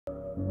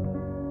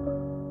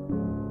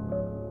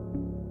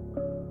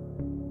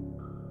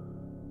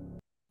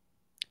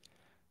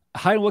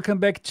Hi, and welcome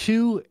back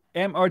to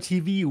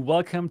MRTV.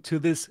 Welcome to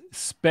this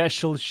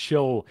special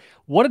show.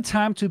 What a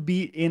time to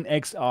be in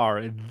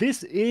XR.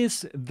 This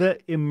is the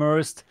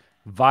Immersed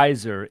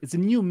Visor. It's a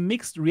new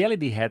mixed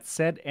reality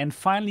headset, and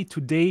finally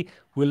today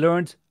we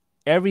learned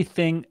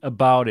everything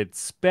about it: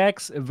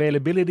 specs,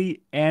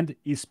 availability, and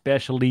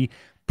especially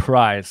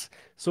price.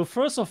 So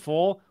first of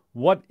all,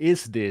 what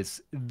is this?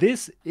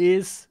 This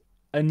is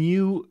a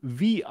new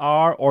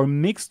VR or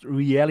mixed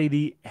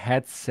reality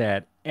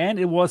headset, and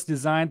it was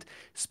designed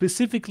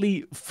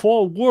specifically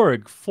for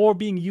work, for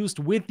being used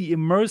with the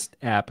Immersed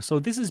app. So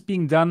this is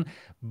being done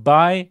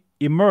by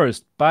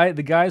Immersed, by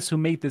the guys who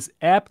made this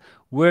app,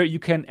 where you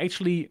can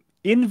actually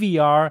in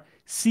VR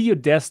see your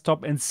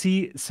desktop and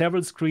see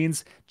several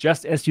screens,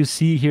 just as you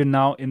see here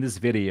now in this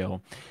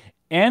video.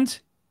 And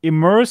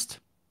Immersed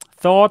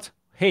thought,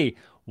 hey,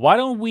 why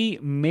don't we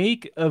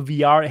make a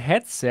VR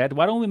headset?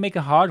 Why don't we make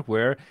a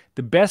hardware,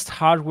 the best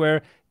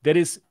hardware that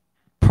is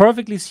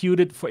perfectly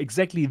suited for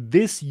exactly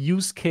this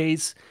use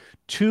case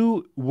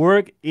to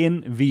work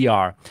in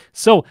VR?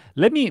 So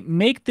let me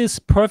make this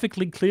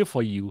perfectly clear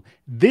for you.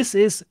 This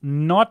is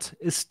not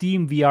a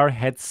Steam VR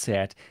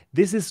headset.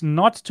 This is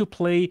not to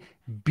play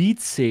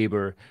Beat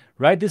Saber,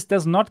 right? This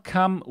does not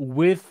come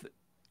with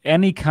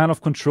any kind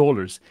of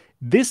controllers.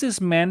 This is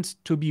meant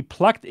to be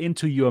plugged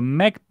into your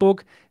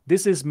MacBook.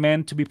 This is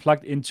meant to be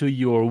plugged into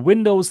your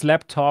Windows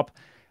laptop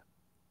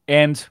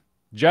and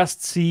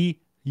just see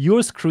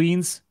your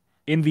screens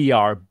in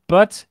VR,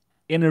 but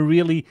in a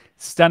really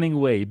stunning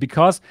way.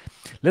 Because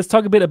let's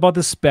talk a bit about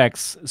the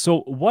specs.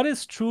 So what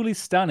is truly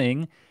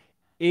stunning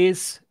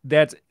is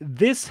that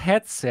this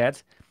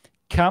headset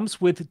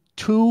comes with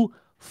two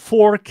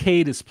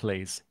 4K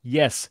displays.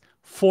 Yes,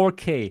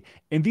 4K.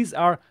 And these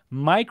are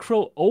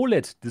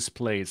MicroOLED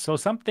displays. So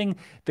something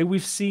that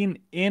we've seen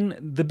in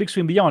the big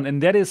screen beyond.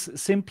 And that is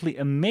simply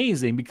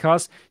amazing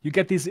because you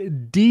get these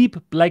deep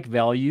black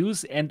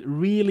values and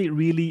really,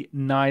 really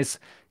nice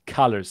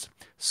colors.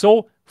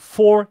 So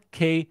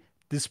 4K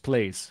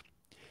displays.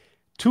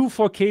 Two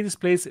 4K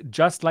displays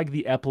just like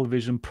the Apple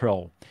Vision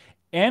Pro.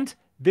 And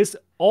this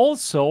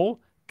also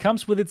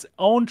comes with its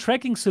own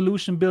tracking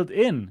solution built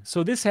in.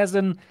 So this has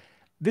the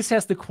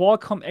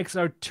Qualcomm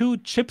XR2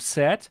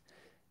 chipset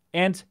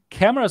and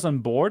cameras on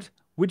board,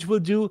 which will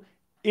do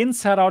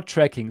inside-out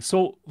tracking.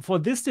 So for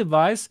this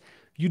device,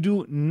 you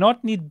do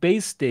not need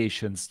base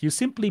stations. You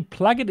simply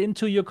plug it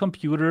into your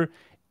computer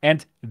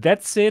and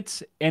that's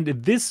it. And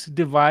this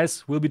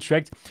device will be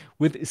tracked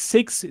with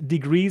 6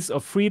 degrees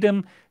of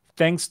freedom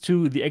thanks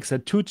to the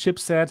XR2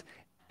 chipset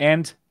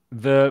and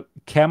the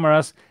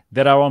cameras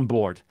that are on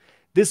board.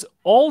 This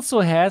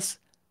also has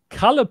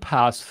color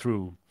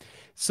pass-through.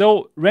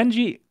 So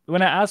Renji,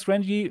 when I asked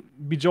Renji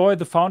Bijoy,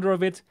 the founder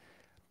of it,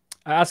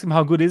 I asked him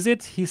how good is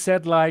it. He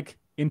said, like,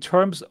 in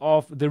terms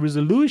of the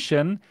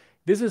resolution,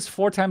 this is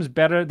 4 times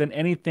better than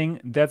anything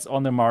that's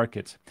on the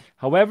market.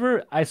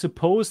 However, I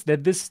suppose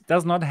that this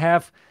does not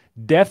have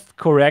depth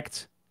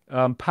correct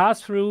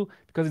pass-through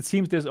because it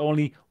seems there's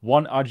only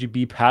one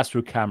RGB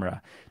pass-through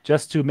camera,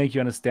 just to make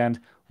you understand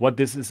what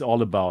this is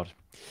all about.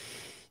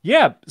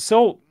 Yeah,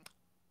 so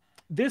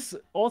this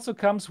also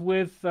comes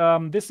with,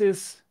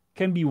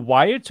 can be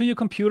wired to your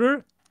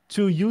computer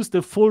to use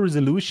the full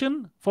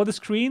resolution for the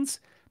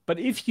screens. But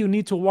if you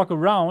need to walk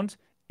around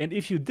and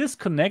if you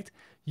disconnect,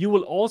 you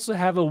will also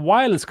have a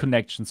wireless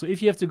connection. So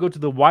if you have to go to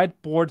the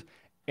whiteboard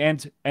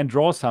and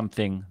draw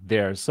something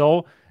there.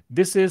 So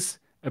this is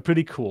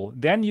pretty cool.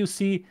 Then you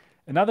see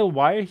another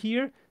wire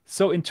here.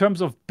 So in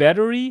terms of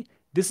battery,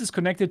 this is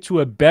connected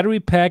to a battery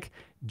pack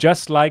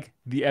just like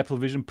the Apple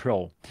Vision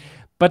Pro.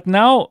 But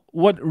now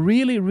what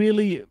really,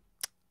 really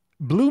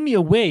blew me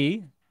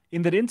away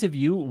in that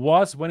interview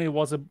was when it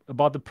was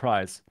about the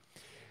price.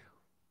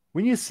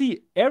 When you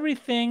see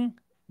everything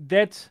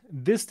that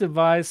this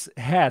device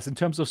has in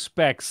terms of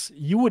specs,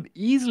 you would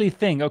easily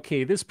think,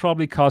 okay, this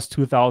probably costs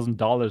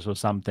 $2,000 or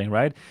something,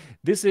 right?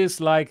 This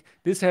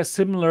has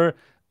similar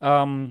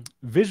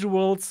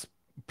visuals,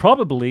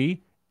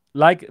 probably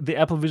like the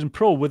Apple Vision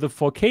Pro with the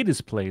 4K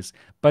displays.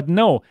 But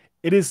no,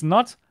 it is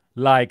not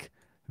like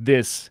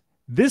this.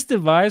 This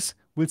device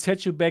will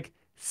set you back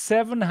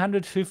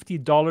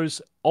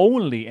 $750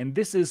 only, and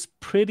this is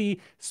pretty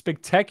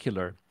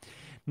spectacular.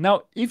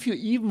 Now, if you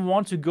even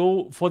want to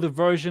go for the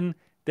version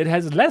that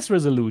has less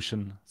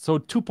resolution, so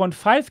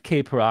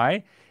 2.5K per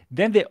eye,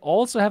 then they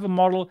also have a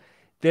model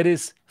that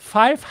is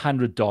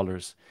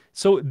 $500.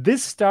 So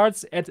this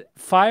starts at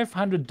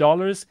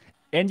 $500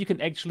 and you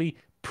can actually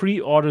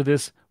pre-order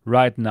this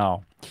right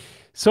now.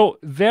 So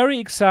very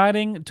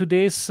exciting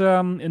today's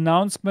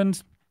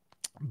announcement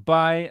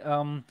by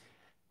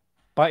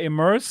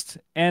Immersed,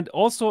 and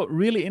also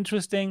really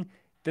interesting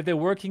that they're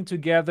working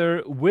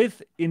together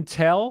with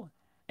Intel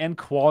and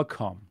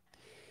Qualcomm.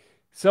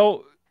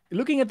 So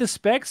looking at the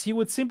specs, you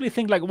would simply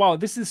think like, wow,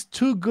 this is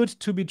too good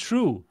to be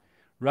true,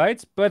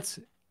 right? But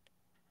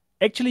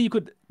actually you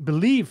could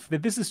believe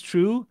that this is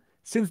true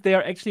since they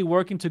are actually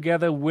working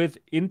together with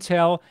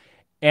Intel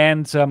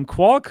and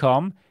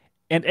Qualcomm.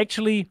 And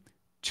actually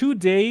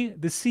today,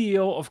 the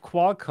CEO of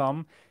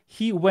Qualcomm,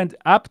 he went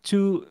up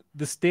to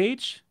the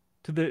stage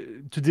to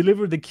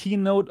deliver the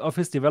keynote of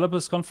his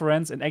developers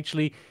conference, and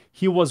actually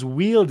he was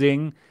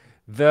wielding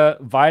the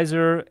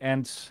visor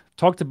and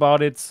talked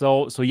about it.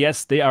 So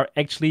yes, they are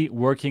actually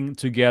working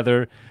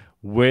together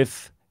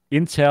with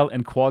Intel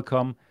and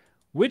Qualcomm,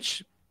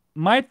 which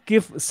might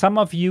give some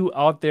of you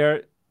out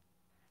there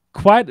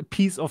quite a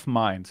peace of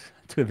mind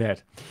to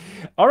that.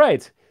 All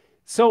right,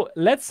 so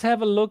let's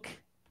have a look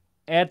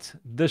at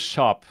the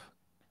shop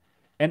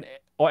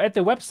or at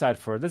the website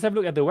first. Let's have a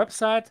look at the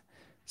website.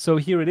 So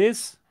here it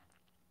is,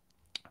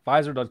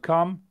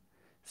 visor.com,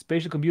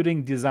 spatial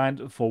computing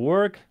designed for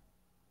work,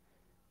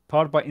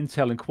 powered by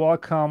Intel and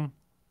Qualcomm,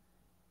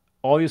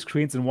 all your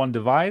screens in one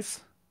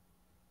device.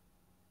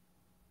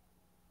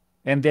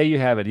 And there you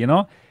have it,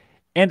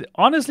 And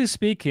honestly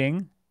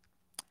speaking,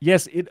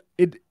 yes, it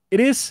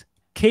is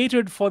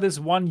catered for this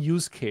one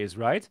use case,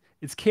 right?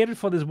 It's catered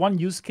for this one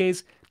use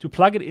case to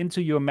plug it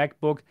into your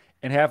MacBook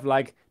and have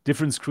like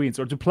different screens,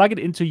 or to plug it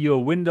into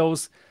your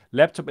Windows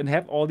laptop and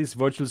have all these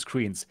virtual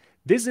screens.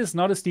 This is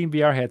not a Steam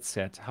VR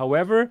headset.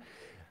 However,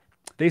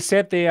 they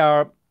said they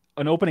are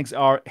an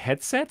OpenXR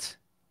headset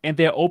and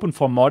they're open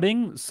for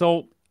modding.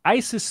 So I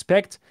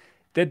suspect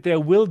that there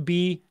will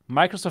be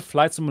Microsoft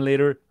Flight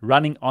Simulator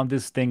running on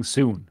this thing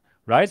soon,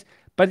 right?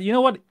 But you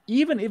know what?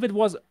 Even if it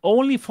was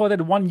only for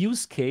that one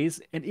use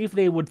case, and if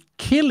they would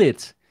kill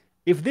it,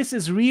 if this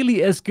is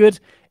really as good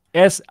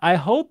as I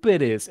hope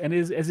it is, and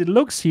as it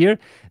looks here,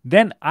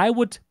 then I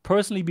would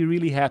personally be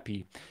really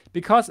happy.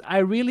 Because I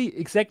really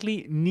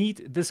exactly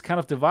need this kind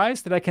of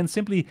device that I can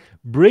simply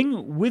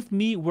bring with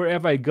me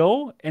wherever I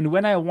go. And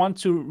when I want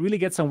to really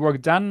get some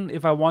work done,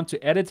 if I want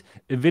to edit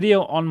a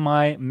video on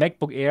my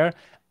MacBook Air,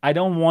 I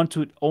don't want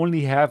to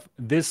only have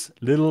this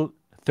little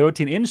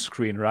 13-inch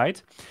screen,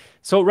 right?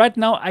 So right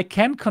now I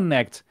can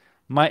connect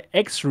my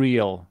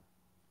X-Real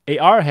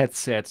AR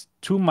headset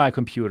to my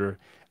computer.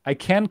 I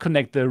can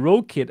connect the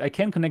RoKit, I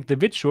can connect the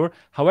VidSure.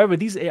 However,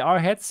 these AR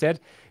headset,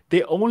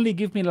 they only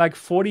give me like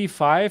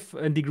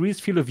 45 degrees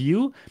field of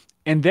view,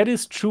 and that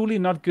is truly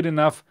not good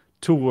enough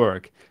to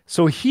work.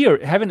 So here,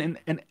 having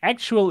an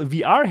actual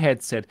VR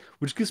headset,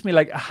 which gives me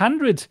like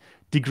 100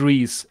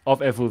 degrees of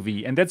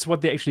FOV, and that's what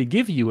they actually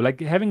give you,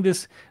 like having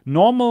this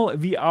normal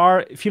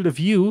VR field of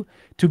view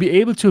to be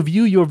able to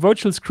view your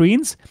virtual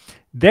screens,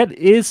 that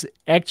is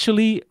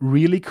actually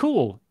really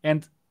cool.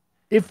 And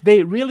if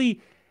they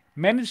really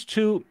manage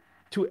to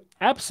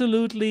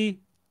absolutely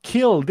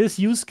kill this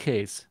use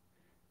case,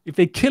 if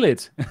they kill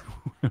it,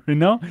 you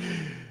know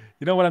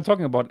what I'm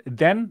talking about,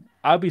 then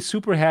I'll be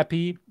super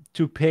happy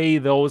to pay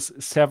those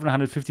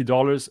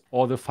 $750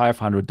 or the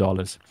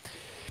 $500.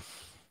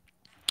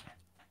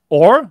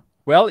 Or,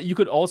 well, you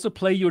could also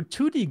play your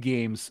 2D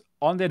games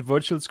on that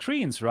virtual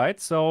screens, right?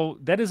 So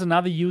that is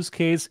another use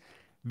case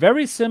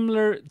very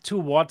similar to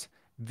what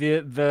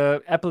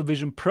the Apple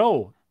Vision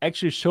Pro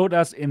actually showed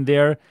us in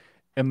their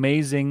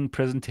amazing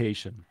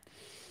presentation.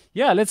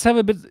 Yeah, let's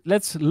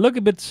look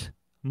a bit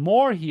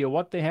more here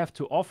what they have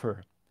to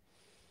offer.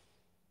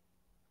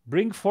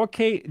 Bring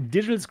 4K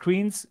digital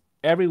screens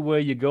everywhere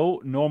you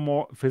go, no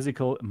more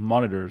physical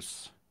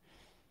monitors.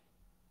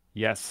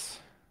 Yes.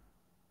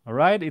 All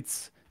right,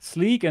 it's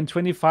sleek and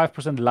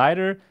 25%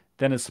 lighter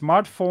than a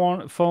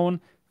smartphone,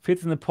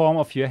 fits in the palm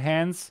of your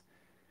hands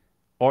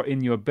or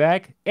in your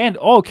bag. And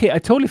okay, I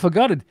totally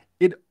forgot it.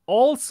 It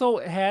also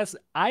has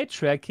eye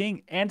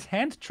tracking and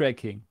hand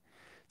tracking.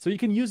 So you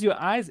can use your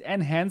eyes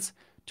and hands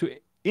to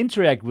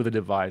interact with the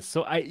device.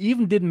 So I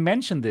even didn't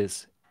mention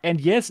this. And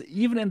yes,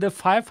 even in the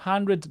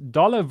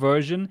 $500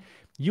 version,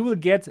 you will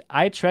get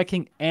eye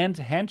tracking and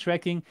hand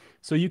tracking.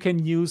 So you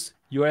can use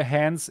your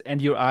hands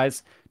and your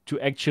eyes to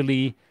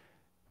actually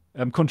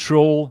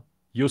control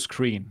your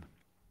screen.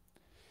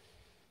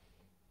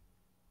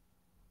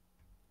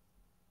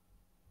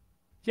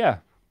 Yeah,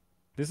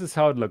 this is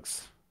how it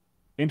looks.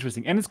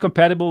 Interesting. And it's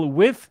compatible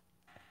with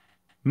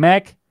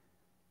Mac,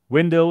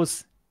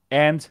 Windows,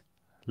 and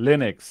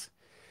Linux.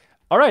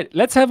 All right,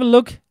 let's have a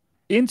look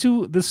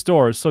into the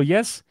store. So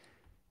yes,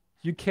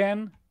 you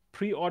can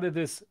pre-order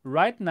this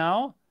right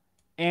now,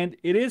 and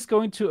it is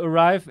going to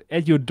arrive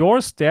at your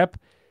doorstep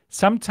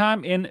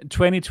sometime in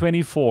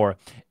 2024.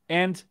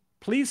 And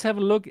please have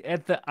a look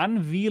at the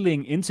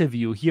unveiling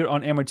interview here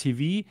on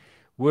MRTV,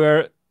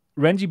 where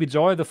Renji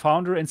Bijoy, the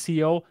founder and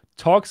CEO,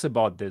 talks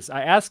about this.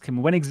 I asked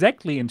him when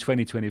exactly in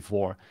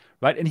 2024,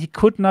 right? And he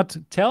could not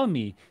tell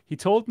me. He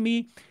told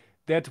me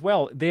that,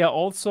 well, they are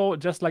also,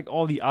 just like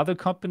all the other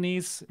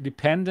companies,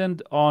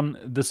 dependent on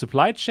the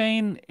supply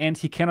chain, and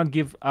he cannot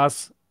give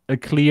us a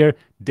clear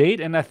date.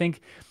 And I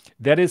think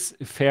that is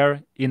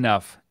fair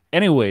enough.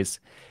 Anyways,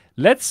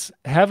 let's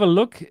have a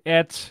look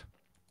at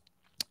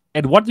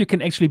what you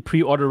can actually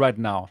pre-order right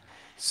now.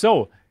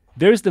 So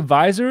there's the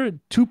Visor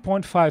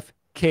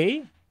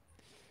 2.5K.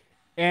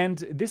 And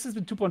this is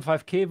the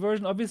 2.5K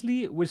version,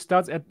 obviously, which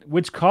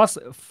costs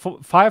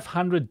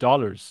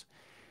 $500.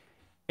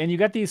 And you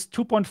got these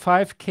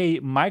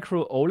 2.5K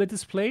MicroOLED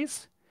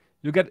displays.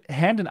 You got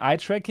hand and eye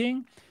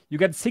tracking. You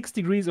got 6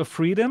 degrees of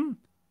freedom,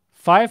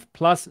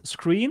 5+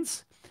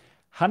 screens,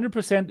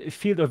 100%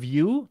 field of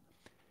view,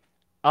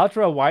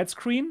 ultra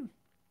widescreen,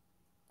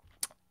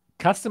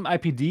 custom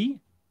IPD,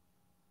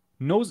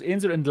 nose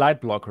insert, and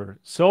light blocker.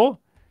 So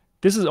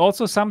this is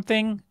also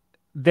something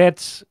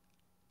that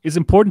is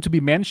important to be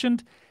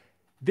mentioned.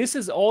 This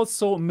is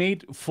also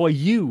made for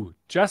you,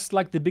 just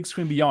like the Big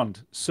Screen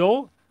Beyond.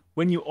 So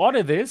when you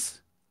order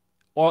this,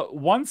 or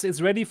once it's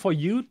ready for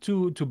you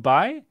to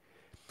buy,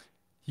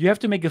 you have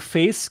to make a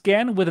face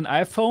scan with an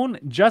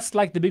iPhone, just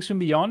like the Big Screen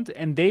Beyond,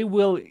 and they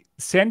will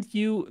send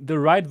you the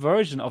right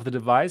version of the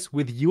device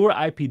with your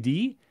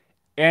IPD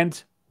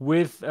and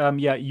with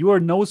your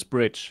nose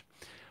bridge.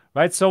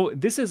 Right, so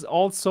this is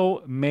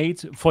also made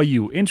for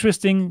you.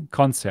 Interesting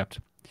concept.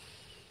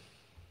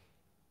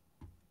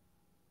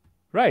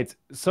 Right,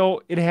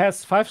 so it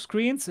has 5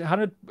 screens,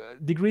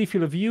 100-degree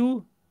field of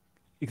view,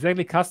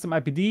 exactly custom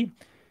IPD,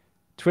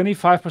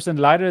 25%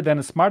 lighter than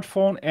a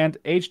smartphone, and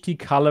HD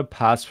color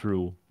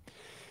pass-through.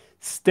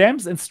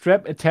 Stems and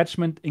strap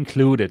attachment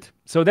included.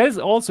 So that is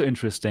also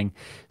interesting.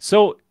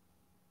 So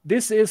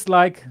this is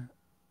like,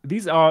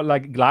 these are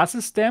like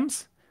glasses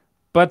stems,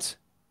 but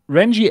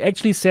Renji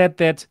actually said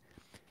that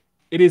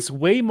it is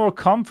way more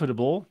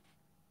comfortable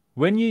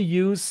when you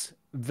use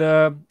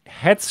the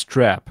head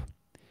strap.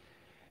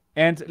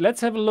 And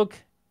let's have a look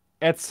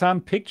at some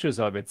pictures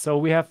of it. So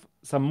we have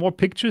some more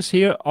pictures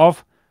here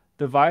of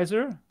the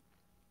visor.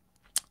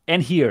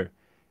 And here,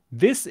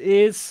 this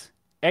is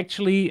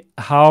actually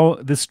how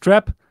the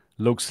strap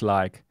looks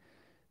like.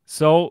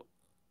 So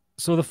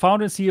the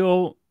founder and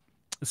CEO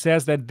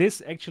says that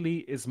this actually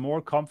is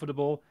more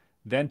comfortable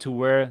than to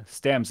wear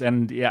stems.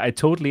 And yeah, I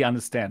totally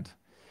understand.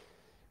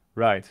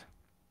 Right.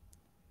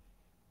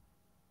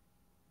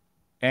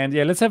 And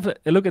yeah, let's have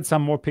a look at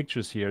some more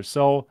pictures here.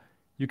 So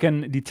you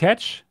can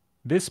detach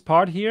this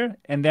part here,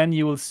 and then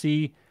you will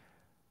see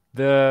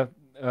the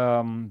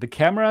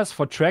cameras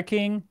for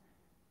tracking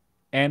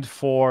and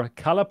for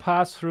color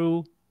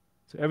pass-through.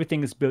 So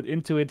everything is built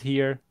into it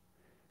here.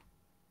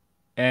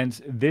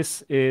 And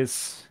this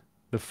is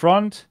the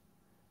front,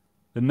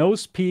 the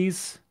nose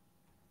piece,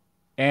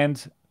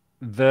 and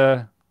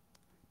the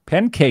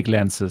pancake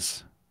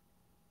lenses.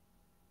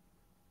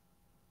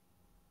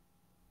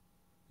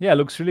 Yeah,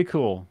 looks really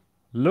cool.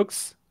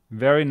 Looks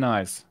very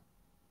nice.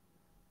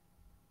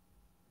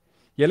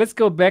 Yeah, let's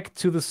go back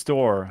to the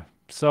store.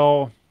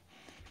 So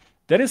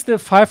that is the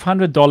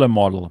 $500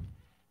 model.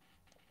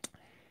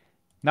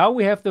 Now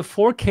we have the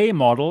 4K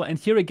model, and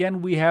here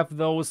again we have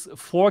those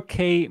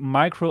 4K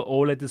micro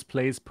OLED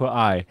displays per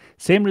eye.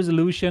 Same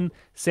resolution,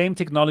 same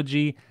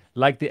technology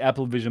like the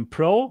Apple Vision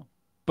Pro,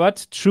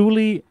 but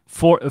truly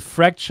for a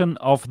fraction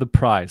of the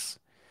price.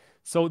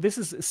 So this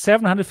is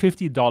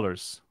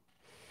 $750.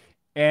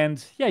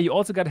 And yeah, you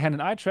also got hand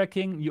and eye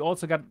tracking. You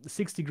also got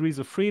 6 degrees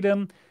of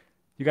freedom.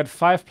 You got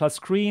 5+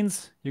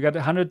 screens. You got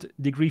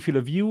 100-degree field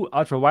of view,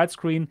 ultra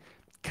widescreen,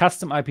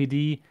 custom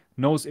IPD,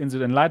 nose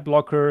insert and light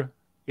blocker.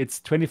 It's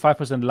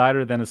 25%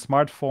 lighter than a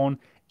smartphone,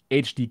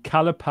 HD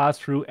color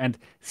pass-through, and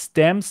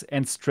stems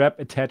and strap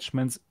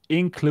attachments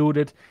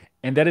included.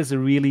 And that is a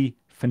really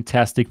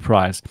fantastic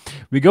price.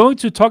 We're going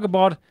to talk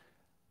about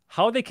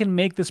how they can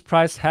make this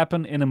price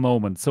happen in a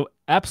moment. So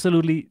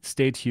absolutely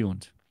stay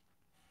tuned.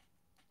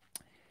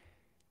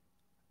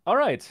 All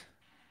right.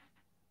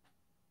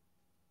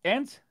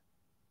 And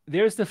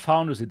there's the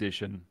Founders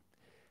Edition.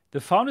 The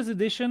Founders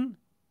Edition,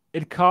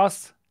 it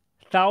costs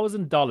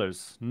 $1,000,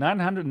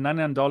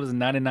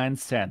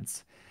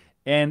 $999.99.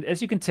 And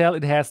as you can tell,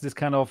 it has this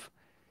kind of,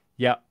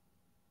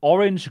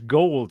 orange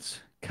gold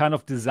kind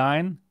of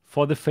design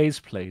for the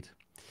faceplate.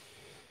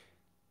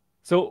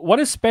 So what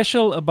is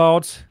special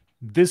about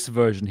this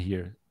version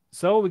here?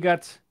 So we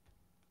got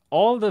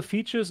all the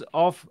features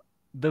of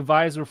the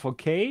Visor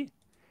 4K,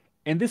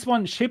 and this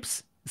one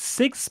ships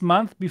 6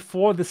 months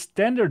before the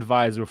standard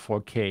Visor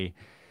 4K.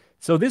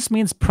 So this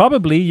means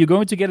probably you're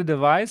going to get a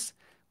device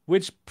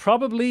which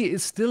probably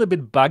is still a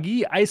bit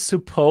buggy, I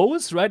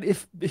suppose, right?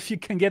 If you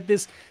can get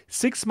this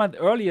 6 months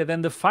earlier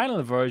than the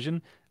final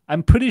version,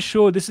 I'm pretty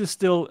sure this is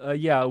still,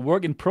 a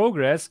work in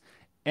progress.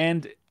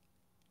 And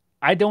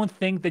I don't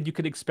think that you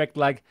could expect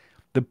like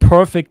the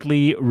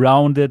perfectly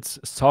rounded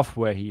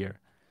software here.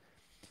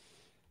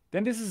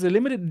 Then this is a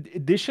limited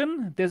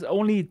edition. There's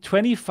only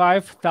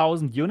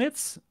 25,000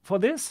 units for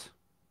this,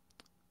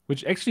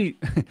 which actually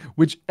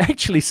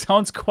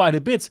sounds quite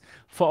a bit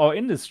for our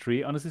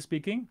industry, honestly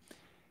speaking.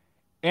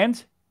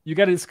 And you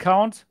get a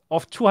discount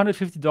of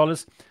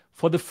 $250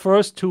 for the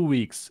first 2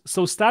 weeks.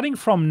 So starting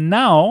from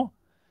now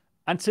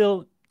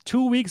until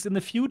 2 weeks in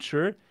the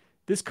future,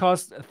 this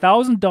costs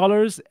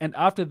 $1,000, and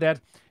after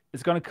that,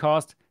 it's going to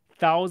cost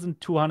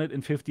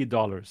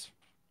 $1,250.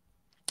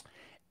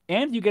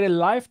 And you get a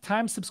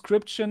lifetime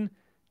subscription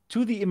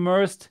to the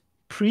Immersed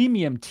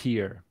Premium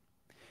tier.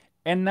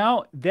 And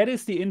now that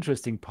is the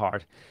interesting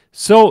part.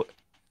 So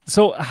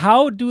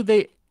how do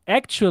they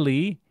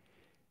actually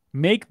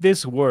make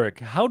this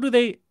work? How do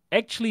they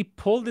actually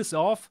pull this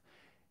off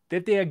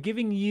that they are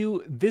giving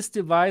you this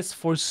device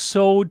for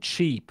so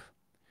cheap,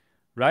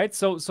 right?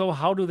 So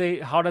how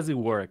does it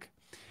work?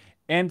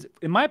 And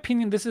in my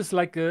opinion, this is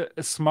like a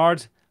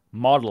smart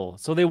model.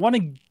 So they want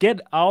to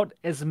get out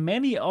as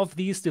many of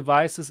these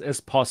devices as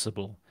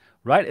possible,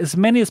 right? As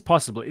many as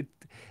possible.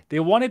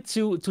 They want it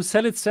to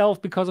sell itself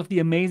because of the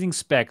amazing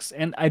specs.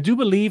 And I do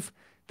believe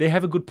they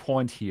have a good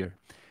point here,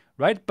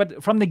 right?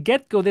 But from the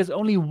get-go, there's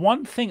only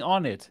one thing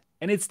on it,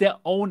 and it's their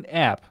own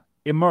app,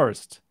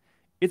 Immersed.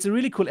 It's a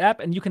really cool app,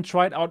 and you can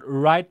try it out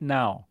right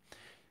now.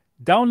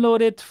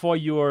 Download it for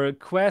your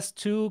Quest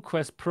 2,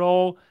 Quest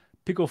Pro,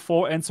 Pico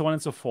 4, and so on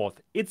and so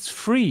forth. It's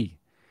free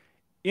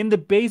in the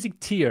basic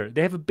tier.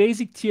 They have a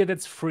basic tier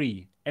that's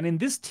free. And in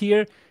this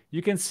tier,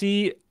 you can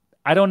see,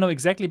 I don't know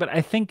exactly, but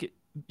I think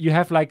you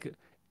have like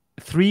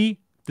 3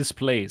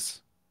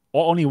 displays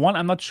or only one.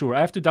 I'm not sure. I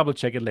have to double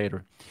check it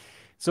later.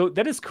 So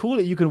that is cool.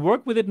 You can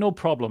work with it, no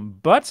problem.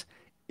 But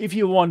if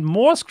you want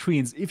more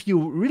screens, if you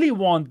really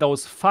want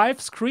those 5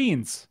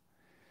 screens,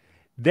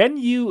 then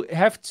you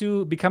have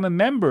to become a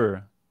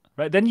member,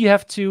 right? Then you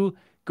have to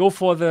go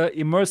for the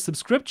Immersed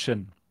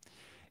subscription.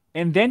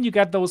 And then you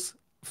got those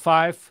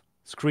 5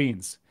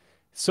 screens.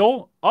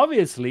 So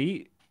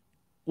obviously,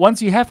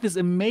 once you have this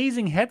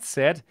amazing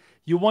headset,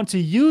 you want to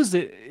use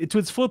it to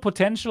its full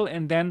potential,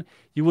 and then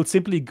you will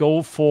simply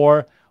go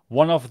for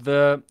one of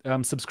the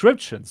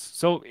subscriptions.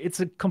 So it's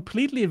a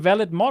completely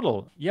valid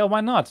model. Yeah,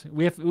 why not?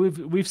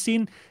 We've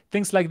seen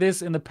things like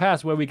this in the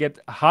past where we get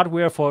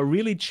hardware for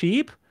really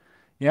cheap.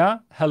 Yeah,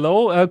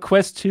 hello,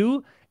 Quest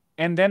 2,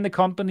 and then the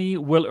company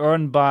will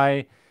earn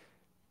by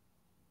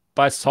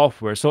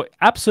software. So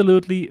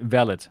absolutely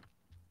valid.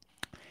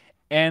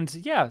 And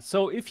yeah,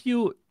 so if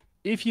you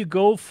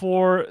go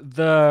for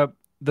the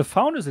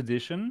Founders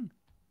Edition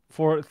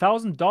for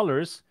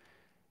 $1,000,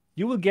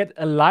 you will get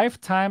a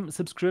lifetime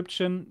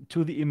subscription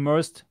to the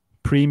Immersed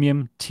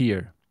Premium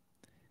tier.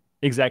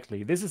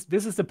 Exactly. This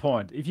is the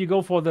point. If you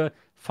go for the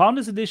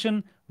Founders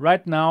Edition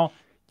right now,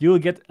 you will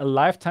get a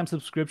lifetime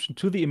subscription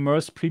to the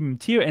Immersed Premium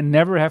tier and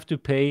never have to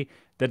pay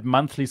that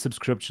monthly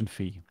subscription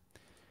fee.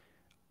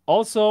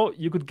 Also,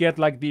 you could get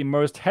like the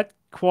Immersed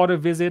headquarter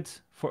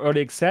visit for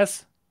early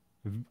access,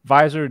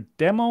 visor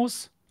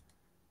demos,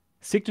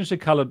 signature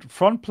colored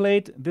front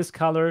plate, this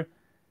color,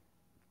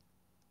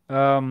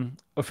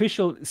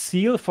 official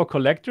seal for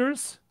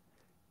collectors,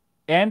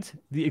 and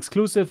the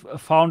exclusive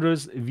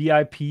Founders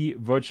VIP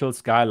Virtual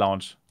Sky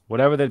Lounge,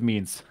 whatever that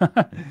means.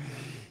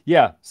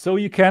 Yeah, so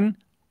you can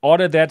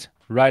order that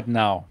right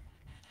now.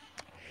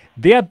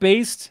 They are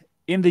based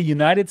in the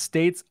United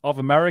States of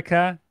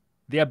America.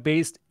 They are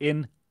based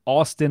in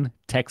Austin,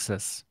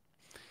 Texas.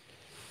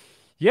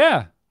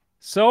 Yeah,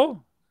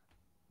 so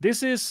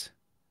this is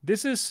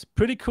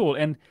pretty cool,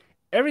 and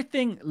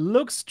everything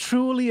looks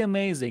truly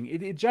amazing.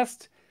 It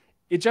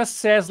just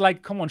says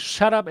like, come on,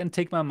 shut up and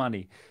take my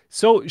money.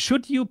 So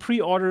should you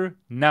pre-order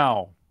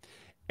now?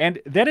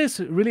 And that is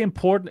really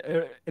important,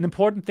 an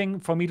important thing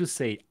for me to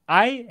say.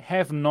 I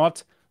have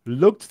not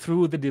looked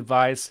through the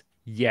device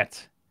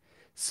yet.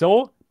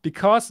 So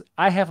because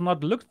I have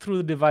not looked through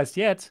the device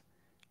yet,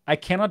 I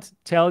cannot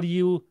tell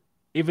you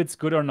if it's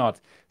good or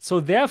not. So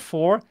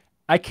therefore,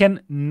 I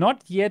can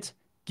not yet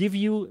give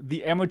you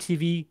the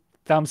MRTV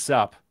thumbs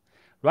up,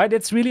 right?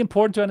 It's really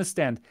important to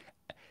understand.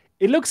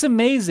 It looks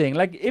amazing.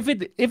 Like if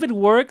it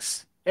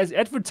works as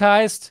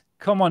advertised,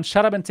 come on,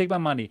 shut up and take my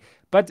money.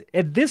 But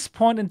at this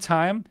point in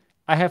time,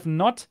 I have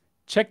not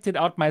checked it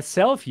out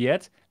myself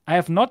yet. I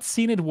have not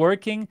seen it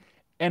working,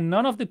 and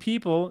none of the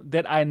people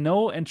that I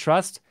know and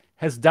trust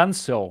has done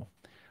so,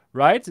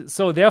 right?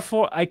 So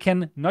therefore, I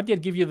can not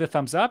yet give you the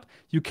thumbs up.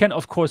 You can,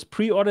 of course,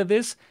 pre-order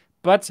this,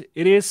 but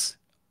it is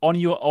on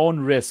your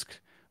own risk,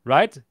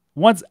 right?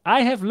 Once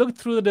I have looked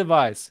through the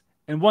device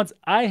and once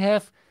I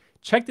have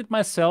checked it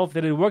myself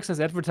that it works as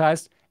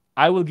advertised,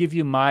 I will give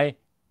you my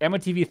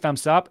MRTV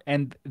thumbs up,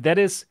 and that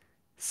is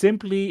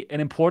simply an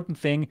important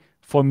thing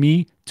for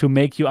me to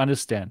make you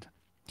understand.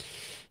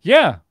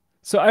 Yeah,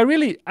 so I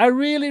really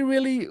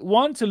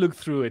want to look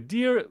through it.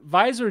 Dear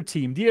Visor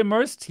team, dear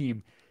Immersed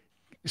team,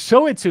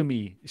 show it to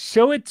me.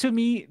 Show it to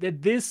me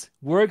that this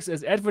works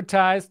as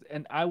advertised,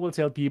 and I will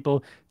tell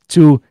people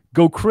to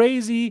go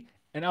crazy,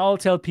 and I'll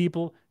tell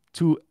people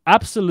to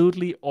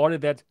absolutely order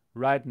that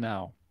right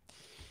now.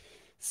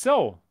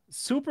 So,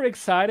 super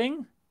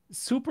exciting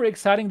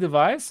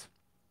device.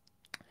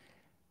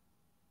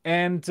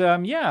 And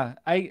yeah,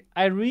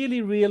 I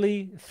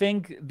really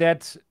think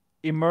that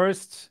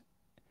Immersed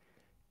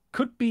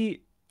could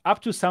be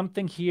up to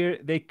something here.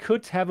 They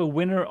could have a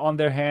winner on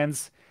their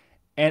hands.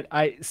 And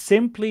I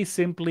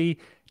simply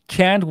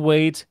can't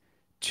wait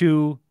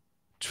to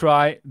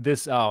try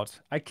this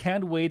out. I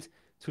can't wait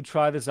to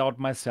try this out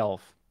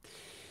myself.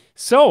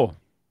 So,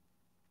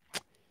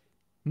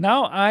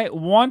 now I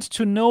want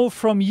to know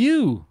from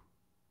you.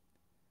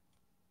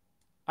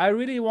 I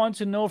really want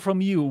to know from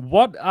you.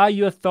 What are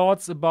your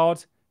thoughts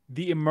about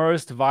the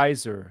Immersed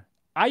Visor?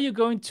 Are you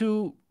going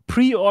to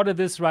pre-order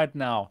this right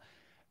now?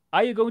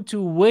 Are you going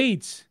to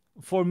wait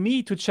for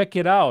me to check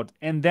it out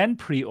and then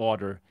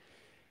pre-order?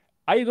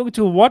 Are you going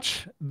to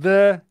watch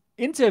the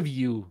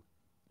interview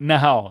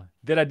now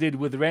that I did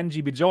with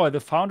Renji Bijoy, the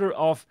founder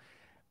of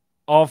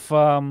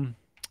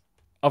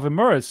of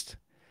Immersed?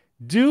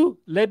 Do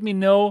let me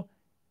know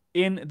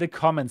in the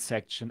comment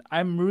section. I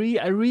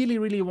really,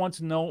 really want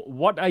to know,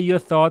 what are your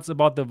thoughts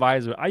about the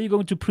visor? Are you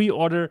going to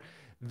pre-order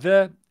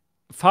the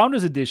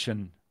Founders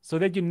Edition so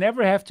that you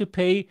never have to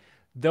pay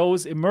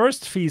those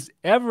Immersed fees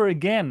ever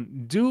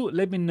again? Do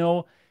let me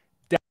know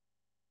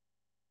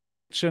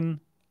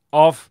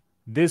of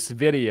this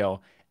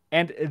video.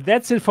 And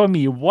that's it for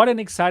me. What an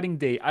exciting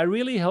day. I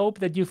really hope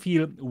that you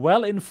feel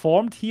well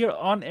informed here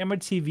on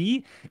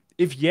MRTV.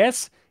 If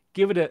yes,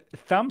 give it a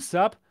thumbs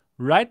up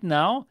right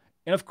now.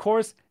 And of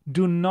course,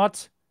 do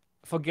not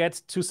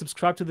forget to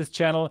subscribe to this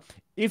channel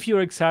if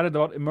you're excited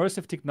about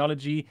immersive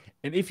technology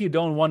and if you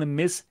don't want to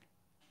miss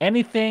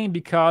anything,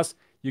 because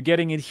you're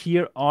getting it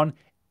here on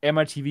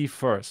MRTV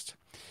first.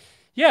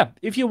 Yeah,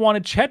 if you want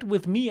to chat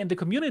with me and the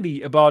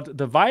community about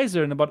the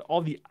visor and about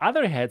all the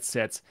other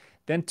headsets,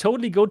 then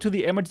totally go to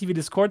the MRTV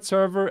Discord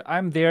server.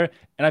 I'm there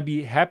and I'd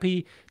be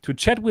happy to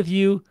chat with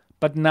you.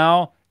 But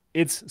now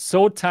it's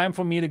so time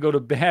for me to go to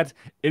bed.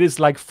 It is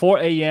like 4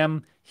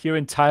 a.m. here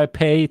in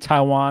Taipei,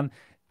 Taiwan.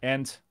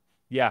 And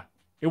yeah,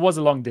 it was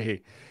a long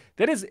day.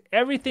 That is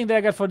everything that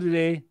I got for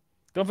today.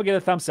 Don't forget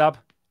a thumbs up.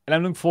 And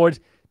I'm looking forward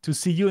to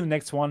see you in the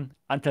next one.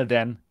 Until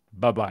then,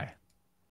 bye-bye.